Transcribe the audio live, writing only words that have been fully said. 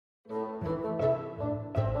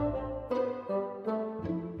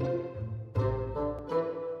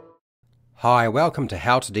Hi, welcome to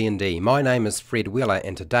HowtoDandD. My name is Fred Wheeler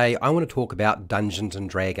and today I want to talk about Dungeons &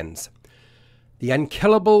 Dragons. The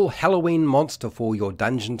unkillable Halloween monster for your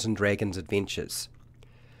Dungeons & Dragons adventures.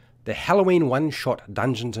 The Halloween one-shot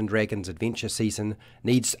Dungeons & Dragons adventure season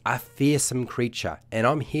needs a fearsome creature and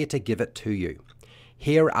I'm here to give it to you.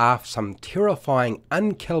 Here are some terrifying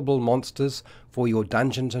unkillable monsters for your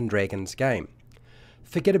Dungeons & Dragons game.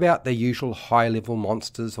 Forget about the usual high-level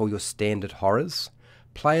monsters or your standard horrors.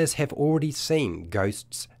 Players have already seen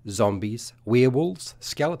ghosts, zombies, werewolves,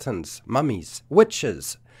 skeletons, mummies,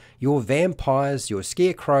 witches, your vampires, your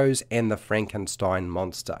scarecrows, and the Frankenstein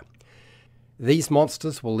monster. These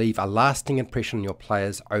monsters will leave a lasting impression on your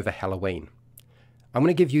players over Halloween. I'm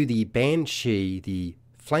going to give you the Banshee, the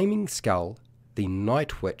Flameskull, the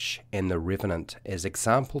Night Witch, and the Revenant as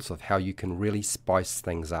examples of how you can really spice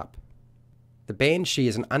things up. The Banshee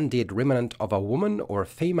is an undead remnant of a woman or a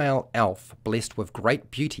female elf blessed with great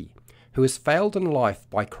beauty, who has failed in life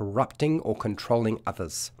by corrupting or controlling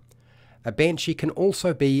others. A Banshee can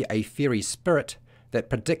also be a fairy spirit that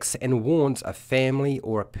predicts and warns a family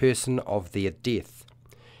or a person of their death.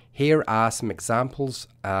 Here are some examples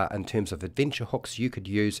in terms of adventure hooks you could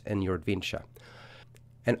use in your adventure.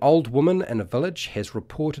 An old woman in a village has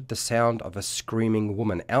reported the sound of a screaming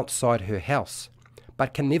woman outside her house,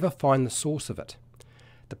 but can never find the source of it.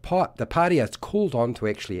 The party is called on to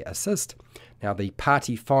actually assist. Now the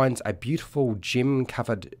party finds a beautiful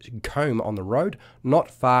gem-covered comb on the road, not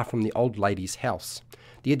far from the old lady's house.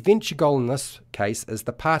 The adventure goal in this case is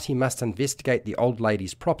the party must investigate the old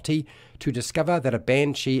lady's property to discover that a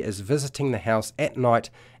banshee is visiting the house at night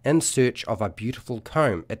in search of a beautiful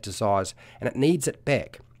comb it desires, and it needs it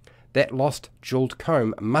back. That lost jeweled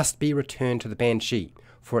comb must be returned to the banshee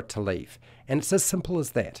for it to leave, and it's as simple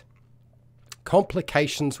as that.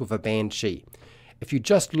 Complications with a banshee. If you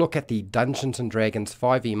just look at the Dungeons & Dragons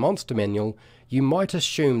 5e monster manual, you might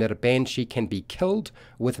assume that a banshee can be killed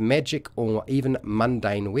with magic or even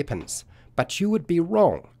mundane weapons, but you would be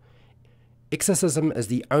wrong. Exorcism is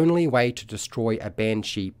the only way to destroy a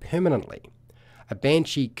banshee permanently. A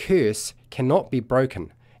banshee curse cannot be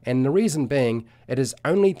broken, and the reason being, it is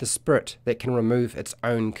only the spirit that can remove its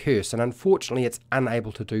own curse, and unfortunately it's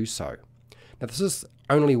unable to do so. Now this is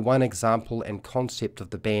only one example and concept of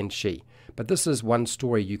the Banshee, but this is one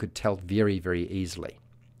story you could tell very, very easily.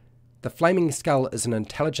 The Flameskull is an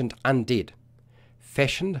intelligent undead,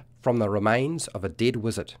 fashioned from the remains of a dead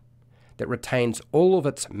wizard, that retains all of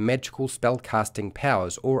its magical spellcasting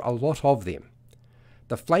powers, or a lot of them.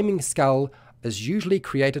 The Flameskull is usually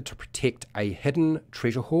created to protect a hidden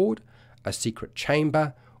treasure hoard, a secret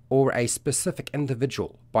chamber, or a specific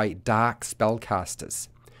individual by dark spellcasters.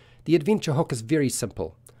 The adventure hook is very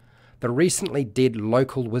simple. The recently dead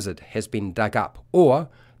local wizard has been dug up, or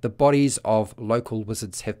the bodies of local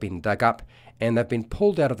wizards have been dug up and they've been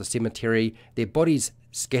pulled out of the cemetery, their bodies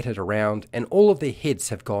scattered around, and all of their heads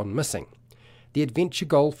have gone missing. The adventure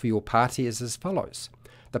goal for your party is as follows.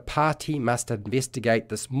 The party must investigate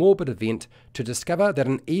this morbid event to discover that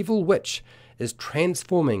an evil witch is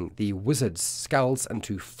transforming the wizard's skulls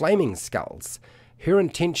into flaming skulls. Her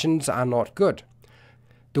intentions are not good.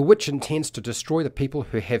 The witch intends to destroy the people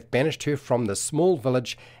who have banished her from the small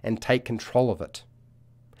village and take control of it.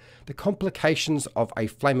 The complications of a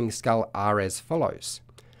Flameskull are as follows.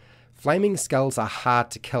 Flameskulls are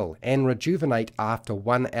hard to kill and rejuvenate after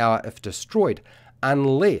 1 hour if destroyed,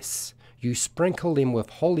 unless you sprinkle them with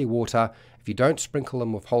holy water. If you don't sprinkle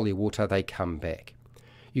them with holy water, they come back.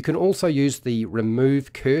 You can also use the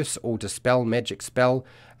remove curse or dispel magic spell.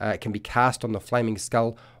 It can be cast on the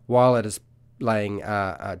Flameskull while it is laying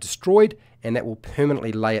destroyed, and that will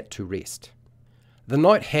permanently lay it to rest. The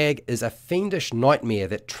Night Hag is a fiendish nightmare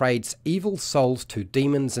that trades evil souls to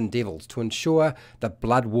demons and devils to ensure the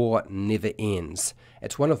blood war never ends.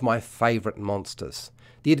 It's one of my favourite monsters.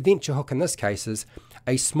 The adventure hook in this case is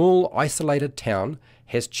a small isolated town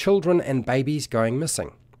has children and babies going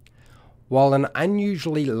missing, while an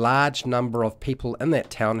unusually large number of people in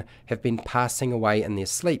that town have been passing away in their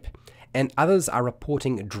sleep, and others are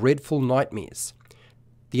reporting dreadful nightmares.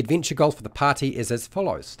 The adventure goal for the party is as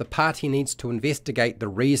follows. The party needs to investigate the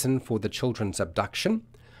reason for the children's abduction,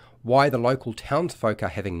 why the local townsfolk are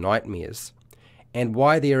having nightmares, and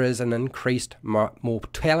why there is an increased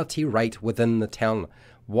mortality rate within the town,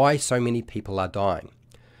 why so many people are dying.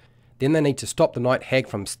 Then they need to stop the Night Hag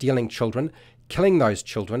from stealing children, killing those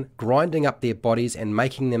children, grinding up their bodies and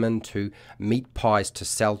making them into meat pies to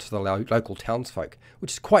sell to the local townsfolk,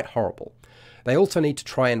 which is quite horrible. They also need to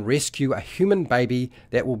try and rescue a human baby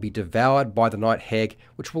that will be devoured by the Night Hag,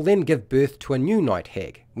 which will then give birth to a new Night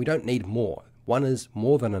Hag. We don't need more. One is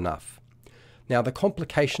more than enough. Now the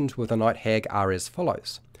complications with the Night Hag are as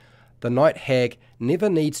follows. The Night Hag never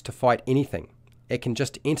needs to fight anything. It can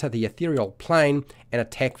just enter the ethereal plane and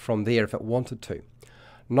attack from there if it wanted to.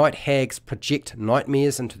 Night Hags project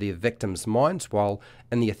nightmares into their victims' minds while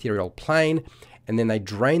in the ethereal plane, and then they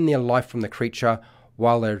drain their life from the creature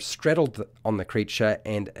while they're straddled on the creature,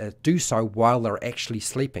 and do so while they're actually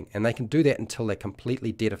sleeping. And they can do that until they're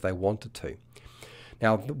completely dead if they wanted to.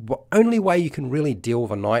 Now, the only way you can really deal with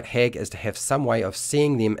a Night Hag is to have some way of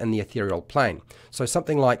seeing them in the ethereal plane. So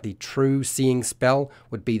something like the True Seeing spell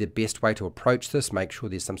would be the best way to approach this. Make sure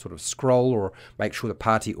there's some sort of scroll, or make sure the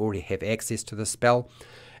party already have access to the spell.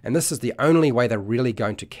 And this is the only way they're really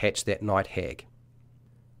going to catch that Night Hag.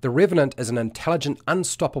 The Revenant is an intelligent,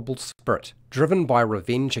 unstoppable spirit, driven by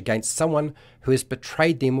revenge against someone who has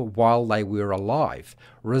betrayed them while they were alive,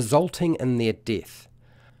 resulting in their death.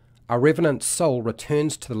 A Revenant soul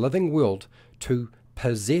returns to the living world to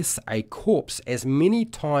possess a corpse as many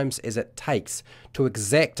times as it takes to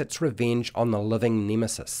exact its revenge on the living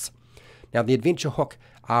nemesis. Now the adventure hook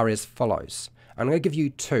are as follows. I'm going to give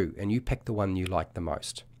you two, and you pick the one you like the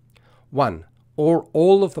most. 1.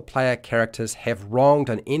 All of the player characters have wronged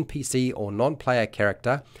an NPC or non-player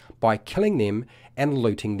character by killing them and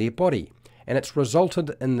looting their body, and it's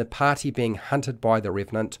resulted in the party being hunted by the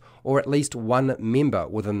Revenant, or at least one member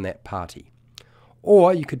within that party.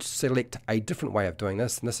 Or you could select a different way of doing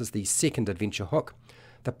this, and this is the second adventure hook.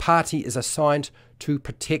 The party is assigned to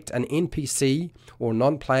protect an NPC or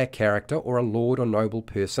non-player character or a lord or noble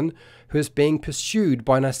person who is being pursued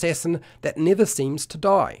by an assassin that never seems to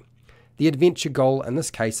die. The adventure goal in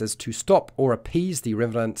this case is to stop or appease the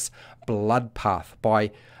Revenant's blood path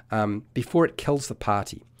before it kills the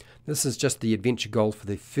party. This is just the adventure goal for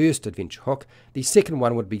the first adventure hook. The second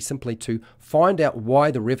one would be simply to find out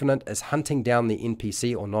why the Revenant is hunting down the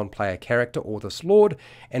NPC or non-player character or this lord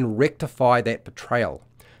and rectify that betrayal.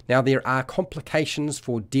 Now there are complications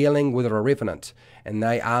for dealing with a Revenant, and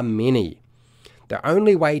they are many. The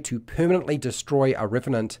only way to permanently destroy a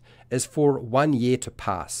Revenant is for 1 year to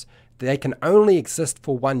pass. They can only exist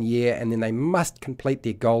for 1 year, and then they must complete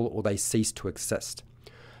their goal or they cease to exist.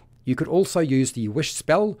 You could also use the wish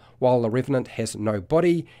spell while the Revenant has no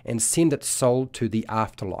body and send its soul to the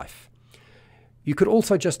afterlife. You could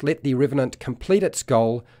also just let the Revenant complete its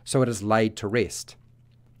goal so it is laid to rest.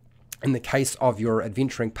 In the case of your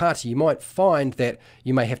adventuring party, you might find that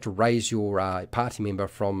you may have to raise your party member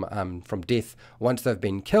from death once they've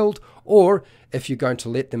been killed, or if you're going to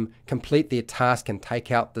let them complete their task and take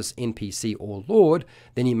out this NPC or lord,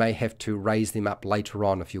 then you may have to raise them up later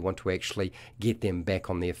on if you want to actually get them back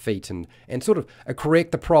on their feet and sort of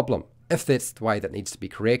correct the problem, if that's the way that needs to be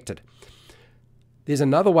corrected. There's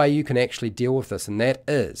another way you can actually deal with this, and that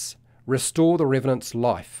is restore the Revenant's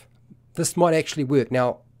life. This might actually work.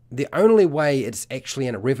 Now, the only way it's actually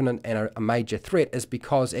a Revenant and a major threat is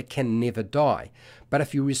because it can never die. But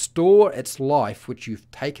if you restore its life, which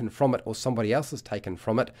you've taken from it or somebody else has taken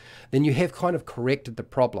from it, then you have kind of corrected the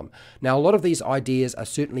problem. Now, a lot of these ideas are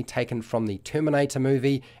certainly taken from the Terminator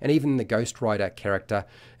movie and even the Ghost Rider character,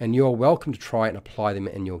 and you're welcome to try and apply them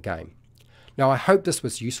in your game. Now, I hope this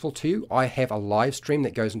was useful to you. I have a live stream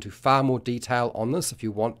that goes into far more detail on this. If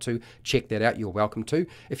you want to check that out, you're welcome to.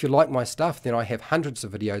 If you like my stuff, then I have hundreds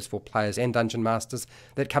of videos for players and dungeon masters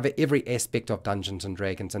that cover every aspect of Dungeons &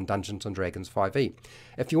 Dragons and Dungeons & Dragons 5e.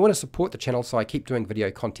 If you want to support the channel so I keep doing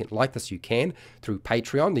video content like this, you can through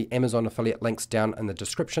Patreon, the Amazon affiliate links down in the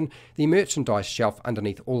description, the merchandise shelf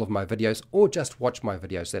underneath all of my videos, or just watch my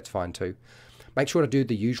videos, that's fine too. Make sure to do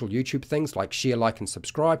the usual YouTube things like share, like, and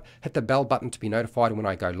subscribe. Hit the bell button to be notified when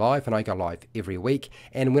I go live, and I go live every week,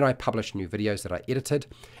 and when I publish new videos that I edited.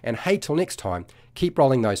 And hey, till next time, keep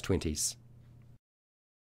rolling those 20s.